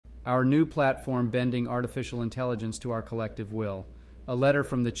Our new platform bending artificial intelligence to our collective will. A letter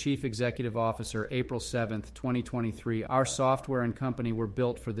from the Chief Executive Officer, April 7th, 2023. Our software and company were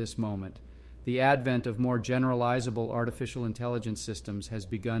built for this moment. The advent of more generalizable artificial intelligence systems has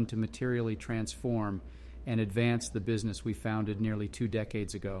begun to materially transform and advance the business we founded nearly 2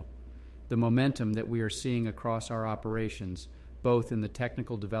 decades ago. The momentum that we are seeing across our operations, both in the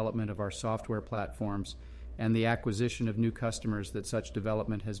technical development of our software platforms and the acquisition of new customers that such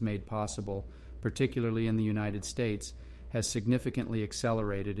development has made possible, particularly in the United States, has significantly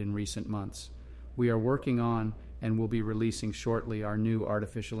accelerated in recent months. We are working on and will be releasing shortly our new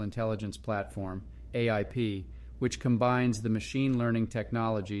artificial intelligence platform, AIP, which combines the machine learning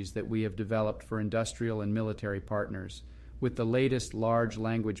technologies that we have developed for industrial and military partners with the latest large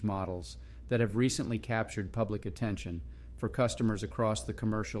language models that have recently captured public attention for customers across the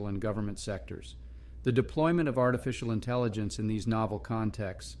commercial and government sectors. The deployment of artificial intelligence in these novel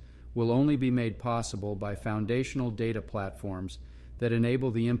contexts will only be made possible by foundational data platforms that enable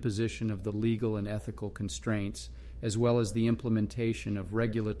the imposition of the legal and ethical constraints, as well as the implementation of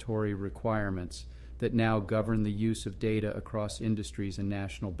regulatory requirements that now govern the use of data across industries and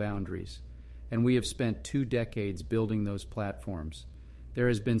national boundaries. And we have spent 2 decades building those platforms. There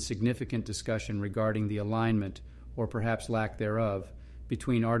has been significant discussion regarding the alignment, or perhaps lack thereof,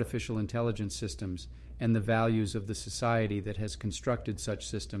 between artificial intelligence systems and the values of the society that has constructed such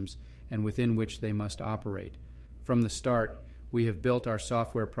systems and within which they must operate. From the start, we have built our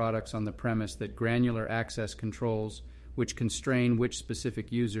software products on the premise that granular access controls, which constrain which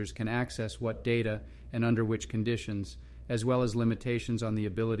specific users can access what data and under which conditions, as well as limitations on the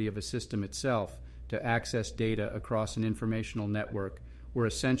ability of a system itself to access data across an informational network, were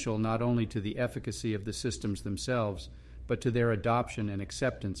essential not only to the efficacy of the systems themselves, but to their adoption and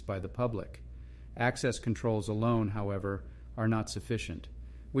acceptance by the public. Access controls alone, however, are not sufficient.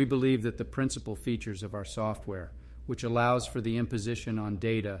 We believe that the principal features of our software, which allows for the imposition on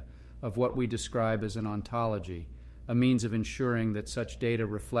data of what we describe as an ontology, a means of ensuring that such data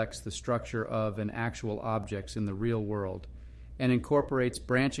reflects the structure of and actual objects in the real world, and incorporates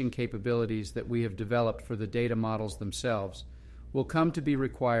branching capabilities that we have developed for the data models themselves, will come to be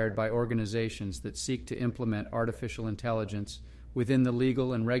required by organizations that seek to implement artificial intelligence within the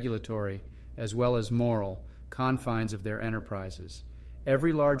legal and regulatory, as well as moral, confines of their enterprises.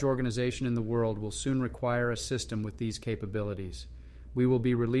 Every large organization in the world will soon require a system with these capabilities. We will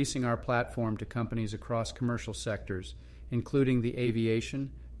be releasing our platform to companies across commercial sectors, including the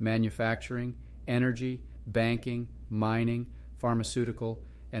aviation, manufacturing, energy, banking, mining, pharmaceutical,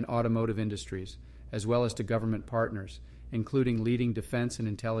 and automotive industries, as well as to government partners, including leading defense and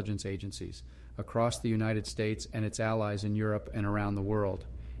intelligence agencies across the United States and its allies in Europe and around the world.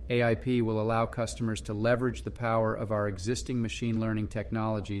 AIP will allow customers to leverage the power of our existing machine learning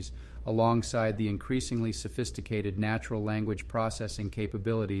technologies alongside the increasingly sophisticated natural language processing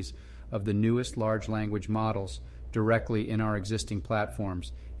capabilities of the newest large language models directly in our existing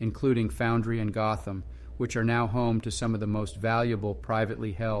platforms, including Foundry and Gotham, which are now home to some of the most valuable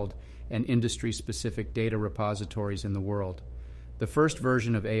privately held and industry-specific data repositories in the world. The first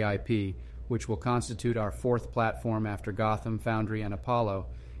version of AIP, which will constitute our 4th platform after Gotham, Foundry, and Apollo,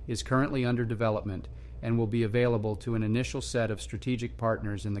 is currently under development and will be available to an initial set of strategic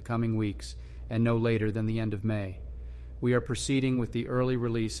partners in the coming weeks and no later than the end of May. We are proceeding with the early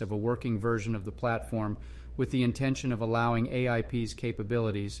release of a working version of the platform with the intention of allowing AIP's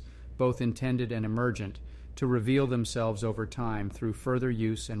capabilities, both intended and emergent, to reveal themselves over time through further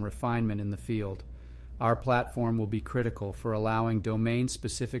use and refinement in the field. Our platform will be critical for allowing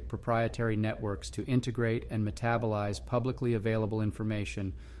domain-specific proprietary networks to integrate and metabolize publicly available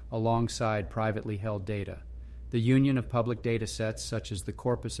information alongside privately held data. The union of public data sets, such as the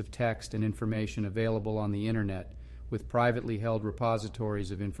corpus of text and information available on the Internet, with privately held repositories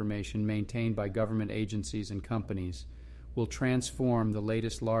of information maintained by government agencies and companies, will transform the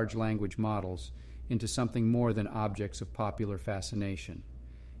latest large language models into something more than objects of popular fascination.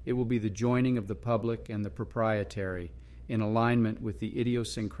 It will be the joining of the public and the proprietary in alignment with the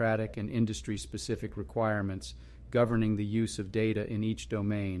idiosyncratic and industry-specific requirements governing the use of data in each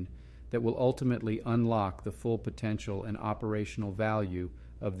domain that will ultimately unlock the full potential and operational value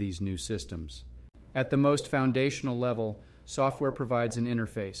of these new systems. At the most foundational level, software provides an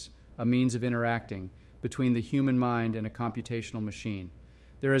interface, a means of interacting between the human mind and a computational machine.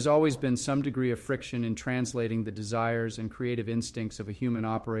 There has always been some degree of friction in translating the desires and creative instincts of a human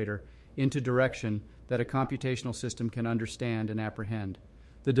operator into direction that a computational system can understand and apprehend.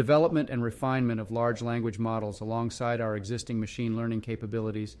 The development and refinement of large language models alongside our existing machine learning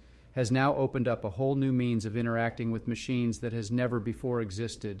capabilities has now opened up a whole new means of interacting with machines that has never before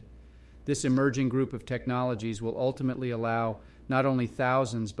existed. This emerging group of technologies will ultimately allow not only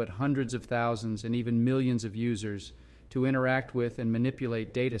thousands but hundreds of thousands and even millions of users to interact with and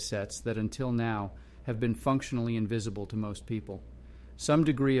manipulate data sets that until now have been functionally invisible to most people. Some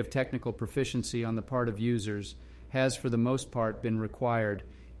degree of technical proficiency on the part of users has for the most part been required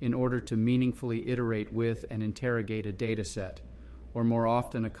in order to meaningfully iterate with and interrogate a data set, or more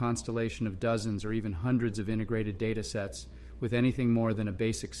often a constellation of dozens or even hundreds of integrated data sets with anything more than a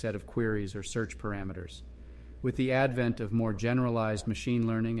basic set of queries or search parameters. With the advent of more generalized machine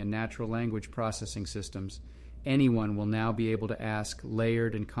learning and natural language processing systems, anyone will now be able to ask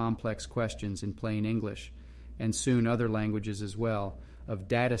layered and complex questions in plain English, and soon other languages as well, of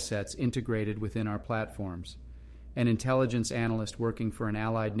data sets integrated within our platforms. An intelligence analyst working for an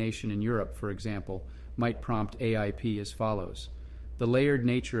allied nation in Europe, for example, might prompt AIP as follows. The layered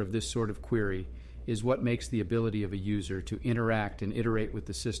nature of this sort of query is what makes the ability of a user to interact and iterate with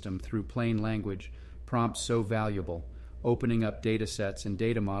the system through plain language prompts so valuable, opening up data sets and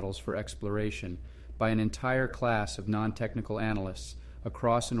data models for exploration by an entire class of non-technical analysts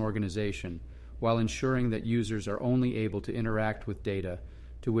across an organization, while ensuring that users are only able to interact with data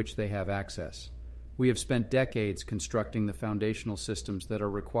to which they have access. We have spent decades constructing the foundational systems that are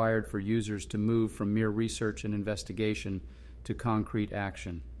required for users to move from mere research and investigation to concrete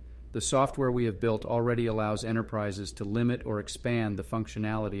action. The software we have built already allows enterprises to limit or expand the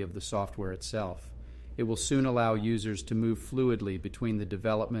functionality of the software itself. It will soon allow users to move fluidly between the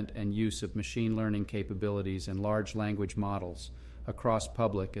development and use of machine learning capabilities and large language models across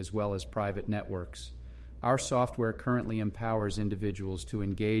public as well as private networks. Our software currently empowers individuals to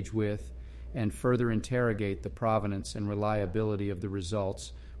engage with and further interrogate the provenance and reliability of the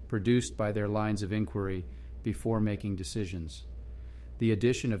results produced by their lines of inquiry before making decisions. The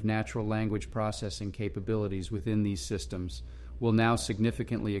addition of natural language processing capabilities within these systems will now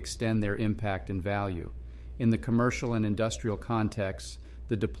significantly extend their impact and value. In the commercial and industrial contexts,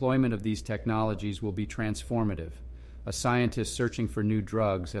 the deployment of these technologies will be transformative. A scientist searching for new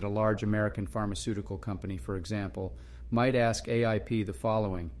drugs at a large American pharmaceutical company, for example, might ask AIP the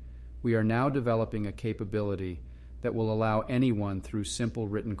following. We are now developing a capability that will allow anyone through simple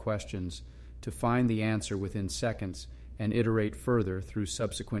written questions to find the answer within seconds and iterate further through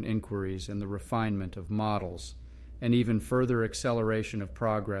subsequent inquiries and the refinement of models. An even further acceleration of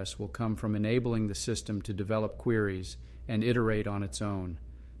progress will come from enabling the system to develop queries and iterate on its own.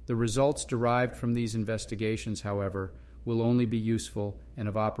 The results derived from these investigations, however, will only be useful and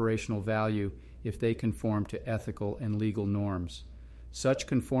of operational value if they conform to ethical and legal norms. Such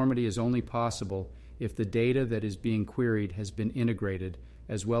conformity is only possible if the data that is being queried has been integrated,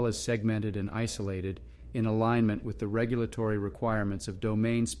 as well as segmented and isolated, in alignment with the regulatory requirements of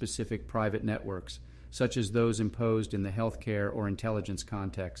domain-specific private networks, such as those imposed in the healthcare or intelligence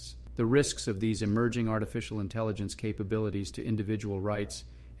contexts. The risks of these emerging artificial intelligence capabilities to individual rights,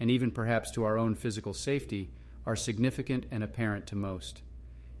 and even perhaps to our own physical safety, are significant and apparent to most.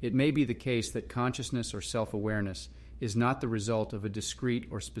 It may be the case that consciousness or self-awareness is not the result of a discrete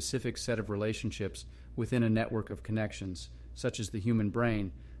or specific set of relationships within a network of connections, such as the human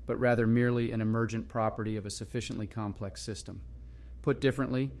brain, but rather merely an emergent property of a sufficiently complex system. Put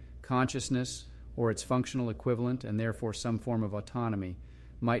differently, consciousness, or its functional equivalent and therefore some form of autonomy,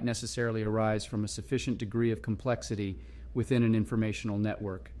 might necessarily arise from a sufficient degree of complexity within an informational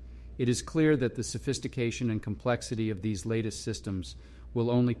network. It is clear that the sophistication and complexity of these latest systems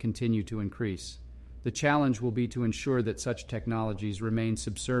will only continue to increase. The challenge will be to ensure that such technologies remain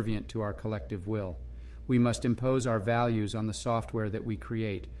subservient to our collective will. We must impose our values on the software that we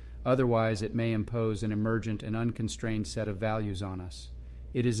create, otherwise it may impose an emergent and unconstrained set of values on us.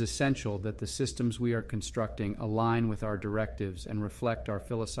 It is essential that the systems we are constructing align with our directives and reflect our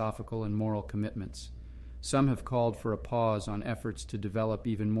philosophical and moral commitments. Some have called for a pause on efforts to develop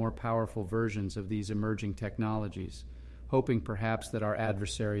even more powerful versions of these emerging technologies, hoping perhaps that our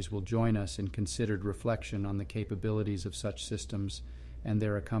adversaries will join us in considered reflection on the capabilities of such systems and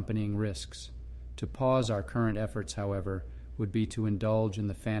their accompanying risks. To pause our current efforts, however, would be to indulge in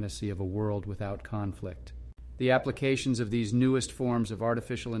the fantasy of a world without conflict. The applications of these newest forms of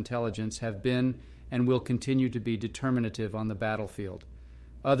artificial intelligence have been and will continue to be determinative on the battlefield.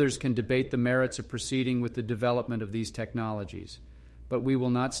 Others can debate the merits of proceeding with the development of these technologies, but we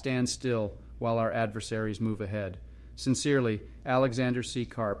will not stand still while our adversaries move ahead. Sincerely, Alexander C.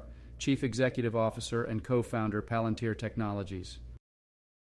 Karp, Chief Executive Officer and Co-founder, Palantir Technologies.